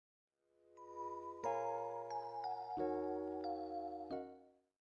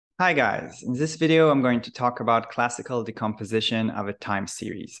Hi guys, in this video I'm going to talk about classical decomposition of a time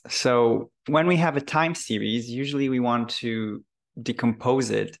series. So when we have a time series, usually we want to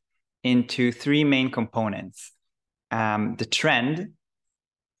decompose it into three main components: the trend,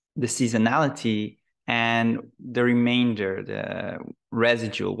 the seasonality, and the remainder, the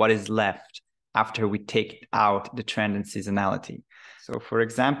residual, what is left after we take out the trend and seasonality. So for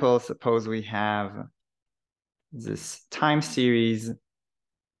example, suppose we have this time series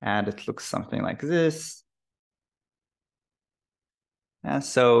and it looks something like this. And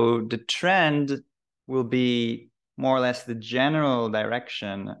so the trend will be more or less the general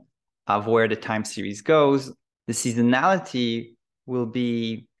direction of where the time series goes. The seasonality will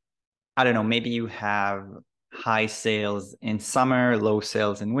be, I don't know, maybe you have high sales in summer, low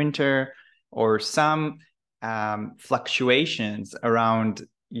sales in winter, or some fluctuations around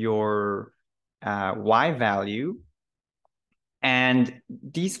your Y value. And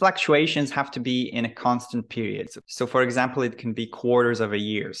these fluctuations have to be in a constant period. So for example, it can be quarters of a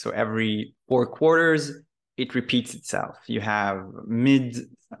year. So every 4 quarters, it repeats itself. You have mid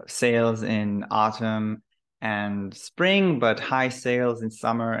sales in autumn and spring, but high sales in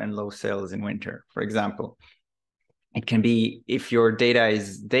summer and low sales in winter, for example. It can be, if your data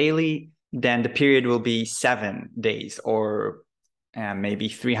is daily, then the period will be 7 days or maybe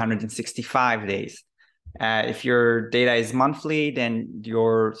 365 days. If your data is monthly, then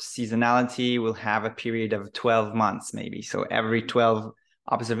your seasonality will have a period of 12 months, maybe. So every 12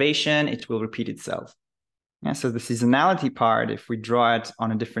 observation, it will repeat itself. Yeah, so the seasonality part, if we draw it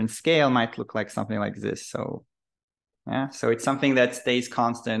on a different scale, might look like something like this. So, yeah, so it's something that stays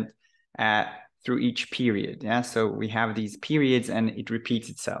constant through each period. Yeah, so we have these periods and it repeats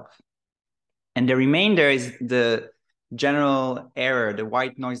itself. And the remainder is the general error, the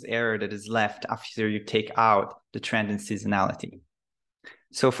white noise error that is left after you take out the trend and seasonality.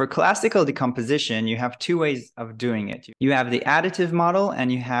 So for classical decomposition, you have two ways of doing it. You have the additive model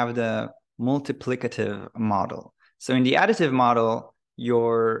and you have the multiplicative model. So in the additive model,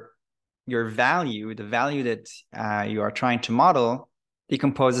 your value, the value that you are trying to model,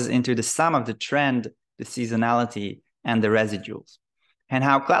 decomposes into the sum of the trend, the seasonality, and the residuals. And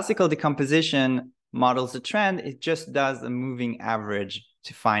how classical decomposition models the trend, it just does a moving average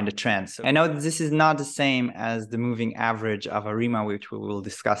to find a trend. So I know this is not the same as the moving average of ARIMA, which we will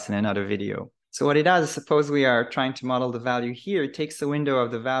discuss in another video. So what it does is, suppose we are trying to model the value here, it takes the window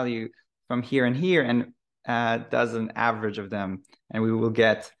of the value from here and here and does an average of them, and we will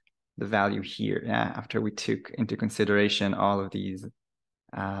get the value here, after we took into consideration all of these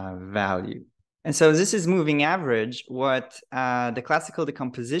value. And so this is moving average. What the classical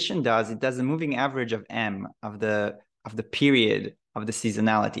decomposition does, it does a moving average of M, of the period of the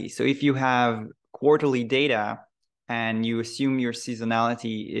seasonality. So if you have quarterly data and you assume your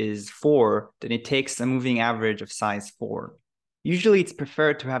seasonality is 4, then it takes a moving average of size 4. Usually it's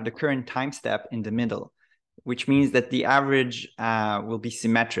preferred to have the current time step in the middle, which means that the average will be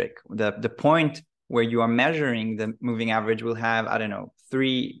symmetric. The point where you are measuring the moving average will have, I don't know,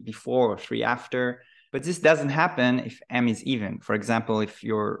 3 before or 3 after. But this doesn't happen if M is even. For example, if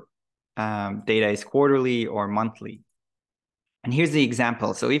your data is quarterly or monthly. And here's the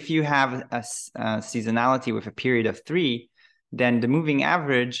example. So if you have a seasonality with a period of 3, then the moving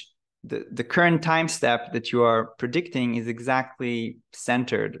average, the current time step that you are predicting is exactly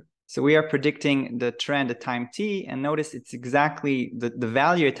centered. So we are predicting the trend at time t, and notice it's exactly, the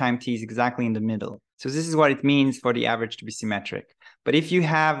value at time t is exactly in the middle. So this is what it means for the average to be symmetric. But if you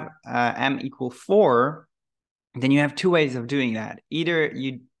have M equal 4, then you have two ways of doing that. Either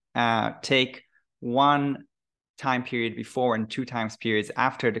you take one time period before and 2 time periods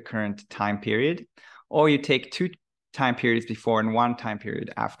after the current time period, or you take 2 time periods before and 1 time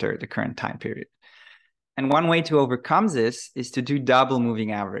period after the current time period. And one way to overcome this is to do double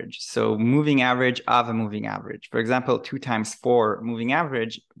moving average. So moving average of a moving average. For example, 2 times 4 moving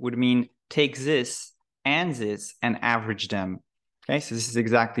average would mean take this and average them. Okay, so this is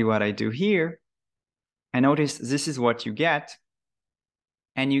exactly what I do here. And notice this is what you get.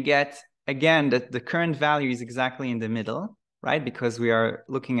 And you get, again, that the current value is exactly in the middle, right? Because we are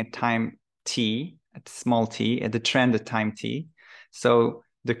looking at time t, at small t, at the trend at time t. So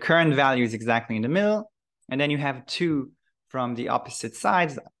the current value is exactly in the middle. And then you have 2 from the opposite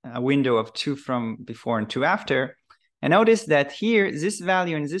sides, a window of 2 from before and 2 after. And notice that here, this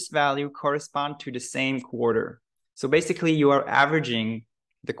value and this value correspond to the same quarter. So basically, you are averaging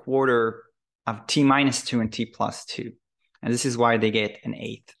the quarter of t minus 2 and t plus 2. And this is why they get an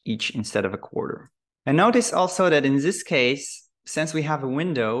 1/8 each instead of a quarter. And notice also that in this case, since we have a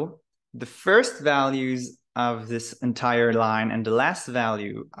window, the first values of this entire line and the last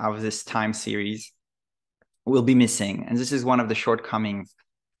value of this time series will be missing. And this is one of the shortcomings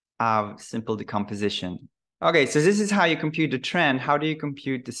of simple decomposition. Okay, so this is how you compute the trend. How do you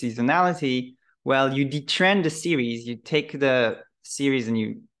compute the seasonality? Well, you detrend the series. You take the series and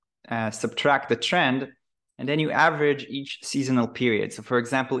you subtract the trend, and then you average each seasonal period. So for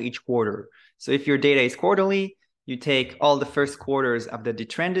example, each quarter. So if your data is quarterly, you take all the first quarters of the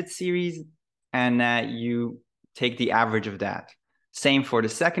detrended series and you take the average of that. Same for the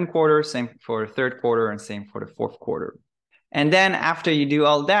second quarter, same for the third quarter, and same for the fourth quarter. And then after you do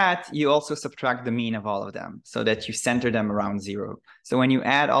all that, you also subtract the mean of all of them so that you center them around 0. So when you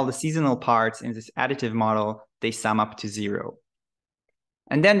add all the seasonal parts in this additive model, they sum up to 0.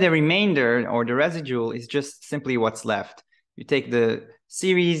 And then the remainder or the residual is just simply what's left. You take the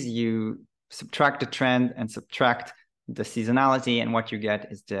series, you subtract the trend and subtract the seasonality, and what you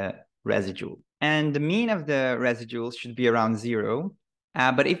get is the residual. And the mean of the residual should be around 0.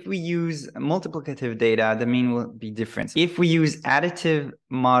 But if we use multiplicative data, the mean will be different. If we use additive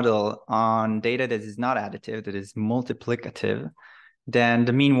model on data that is not additive, that is multiplicative, then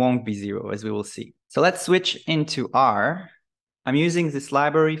the mean won't be 0, as we will see. So let's switch into R. I'm using this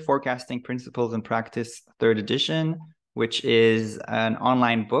library, Forecasting Principles and Practice, 3rd edition, which is an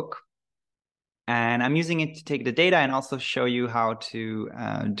online book. And I'm using it to take the data and also show you how to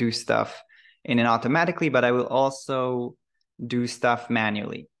do stuff in it automatically, but I will also do stuff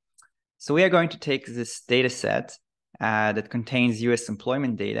manually. So we are going to take this data set that contains US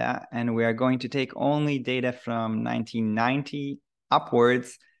employment data, and we are going to take only data from 1990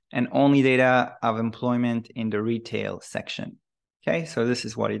 upwards and only data of employment in the retail section. Okay, so this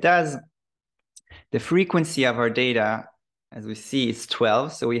is what it does. The frequency of our data, as we see, is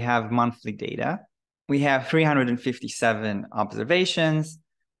 12. So we have monthly data. We have 357 observations,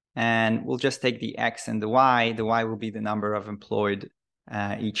 and we'll just take the X and the Y. The Y will be the number of employed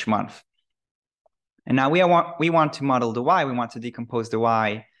each month. And now we want to model the Y. We want to decompose the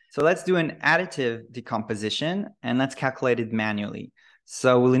Y. So let's do an additive decomposition, and let's calculate it manually.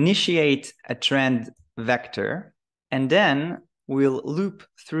 So we'll initiate a trend vector, and then we'll loop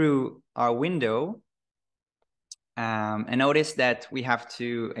through our window. And notice that we have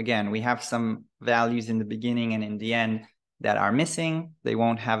to, again, we have some values in the beginning and in the end that are missing. They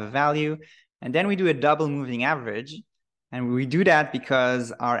won't have a value. And then we do a double moving average. And we do that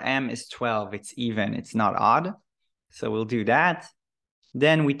because our M is 12. It's even, it's not odd. So we'll do that.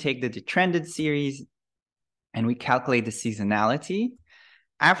 Then we take the detrended series and we calculate the seasonality.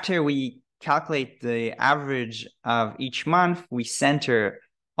 After we calculate the average of each month, we center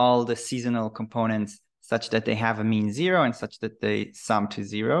all the seasonal components such that they have a mean 0 and such that they sum to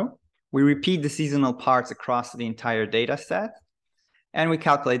 0. We repeat the seasonal parts across the entire data set, and we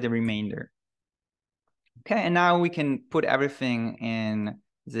calculate the remainder. Okay, and now we can put everything in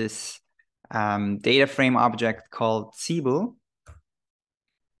this data frame object called Table.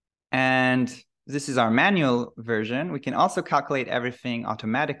 And this is our manual version. We can also calculate everything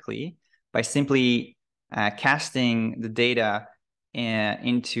automatically by simply casting the data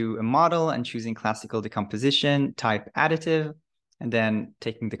into a model and choosing classical decomposition, type additive, and then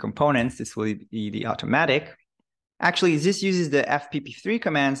taking the components. This will be the automatic. Actually, this uses the FPP3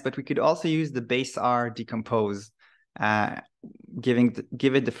 commands, but we could also use the base R decompose, give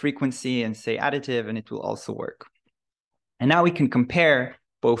it the frequency and say additive, and it will also work. And now we can compare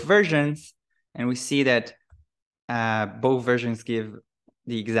both versions, and we see that both versions give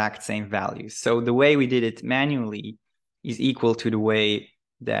the exact same values. So the way we did it manually is equal to the way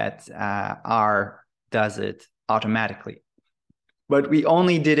that R does it automatically. But we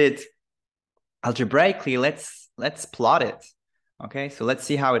only did it algebraically. Let's plot it. Okay, so let's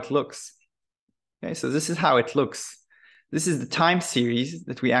see how it looks. Okay, so this is how it looks. This is the time series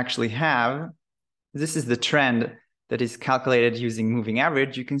that we actually have. This is the trend that is calculated using moving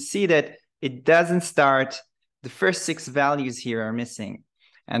average. You can see that it doesn't start, the first 6 values here are missing.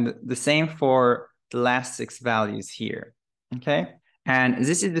 And the same for the last 6 values here, okay? And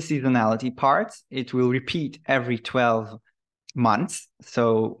this is the seasonality part. It will repeat every 12 months.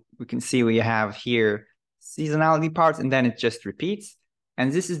 So we can see we have here seasonality parts, and then it just repeats.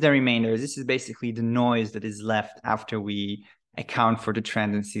 And this is the remainder. This is basically the noise that is left after we account for the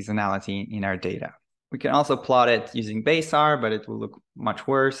trend and seasonality in our data. We can also plot it using base R, but it will look much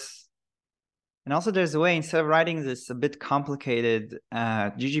worse. And also there's a way, instead of writing this a bit complicated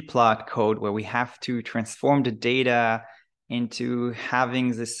ggplot code where we have to transform the data into having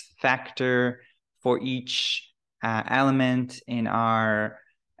this factor for each element in our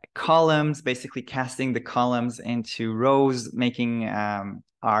columns, basically casting the columns into rows, making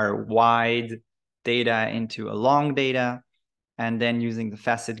our wide data into a long data, and then using the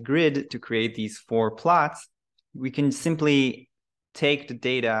facet grid to create these 4 plots, we can simply take the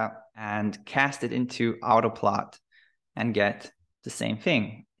data and cast it into autoplot and get the same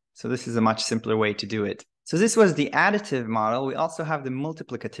thing. So this is a much simpler way to do it. So this was the additive model. We also have the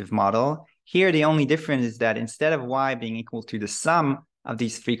multiplicative model. Here, the only difference is that instead of y being equal to the sum of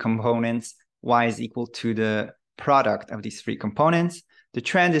these 3 components, y is equal to the product of these 3 components. The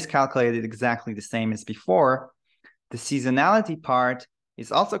trend is calculated exactly the same as before. The seasonality part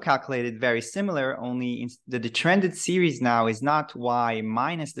is also calculated very similar, only the detrended series now is not y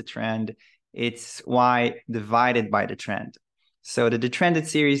minus the trend, it's y divided by the trend. So the detrended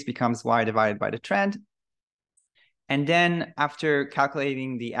series becomes y divided by the trend. And then after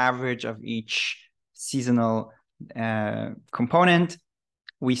calculating the average of each seasonal component,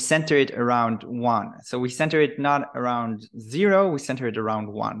 we center it around 1. So we center it not around 0, we center it around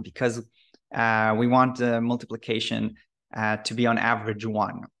 1 because we want the multiplication to be on average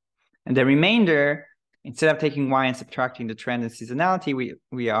 1. And the remainder, instead of taking y and subtracting the trend and seasonality,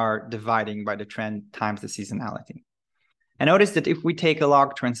 we are dividing by the trend times the seasonality. And notice that if we take a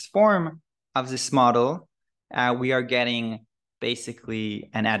log transform of this model, we are getting basically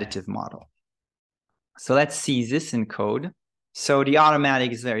an additive model. So let's see this in code. So the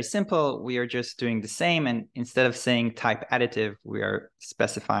automatic is very simple. We are just doing the same. And instead of saying type additive, we are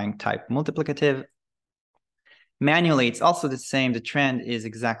specifying type multiplicative. Manually, it's also the same. The trend is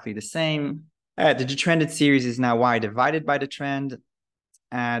exactly the same. The detrended series is now y divided by the trend.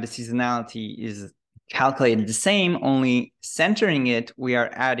 The seasonality is calculated the same, only centering it, we are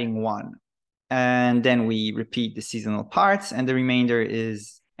adding 1. And then we repeat the seasonal parts, and the remainder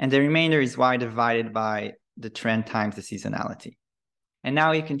is y divided by the trend times the seasonality. And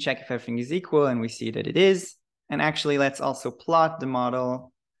now you can check if everything is equal, and we see that it is. And actually, let's also plot the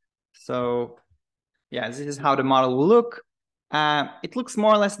model. So yeah, this is how the model will look. It looks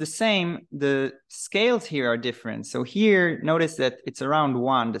more or less the same. The scales here are different. So here, notice that it's around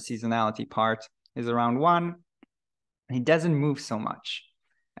 1. The seasonality part is around 1. It doesn't move so much.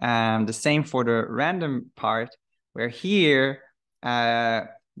 The same for the random part, where here,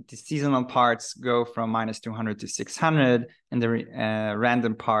 the seasonal parts go from -200 to 600, and the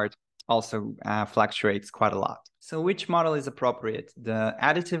random part also fluctuates quite a lot. So which model is appropriate, the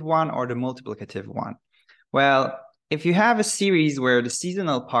additive one or the multiplicative one? Well, if you have a series where the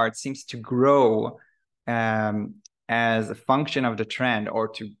seasonal part seems to grow as a function of the trend, or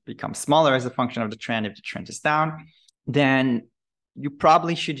to become smaller as a function of the trend if the trend is down, then you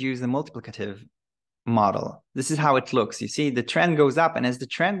probably should use the multiplicative model. This is how it looks. You see, the trend goes up, and as the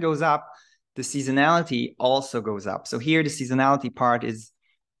trend goes up, the seasonality also goes up. So here the seasonality part is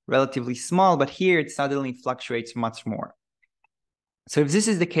relatively small, but here it suddenly fluctuates much more. So if this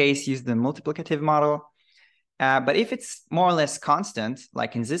is the case, use the multiplicative model. But if it's more or less constant,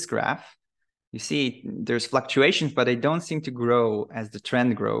 like in this graph, you see there's fluctuations, but they don't seem to grow as the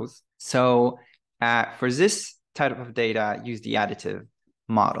trend grows. So for this type of data, use the additive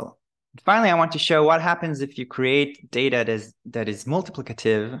model. Finally, I want to show what happens if you create data that is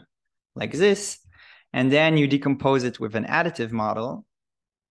multiplicative, like this, and then you decompose it with an additive model.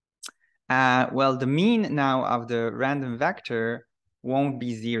 Well, the mean now of the random vector won't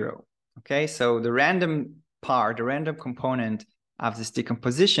be 0. Okay, so the random part, the random component of this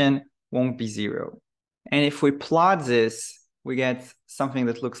decomposition won't be 0. And if we plot this, we get something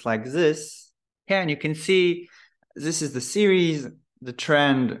that looks like this. Here, and you can see this is the series. The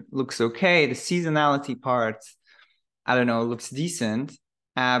trend looks okay. The seasonality part, I don't know, looks decent.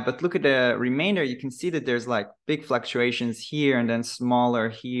 But look at the remainder. You can see that there's like big fluctuations here, and then smaller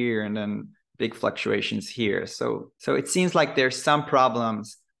here, and then big fluctuations here. So it seems like there's some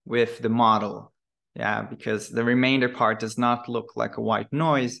problems with the model. Yeah, because the remainder part does not look like a white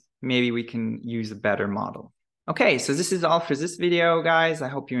noise. Maybe we can use a better model. Okay, so this is all for this video, guys. I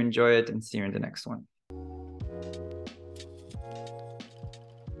hope you enjoy it, and see you in the next one.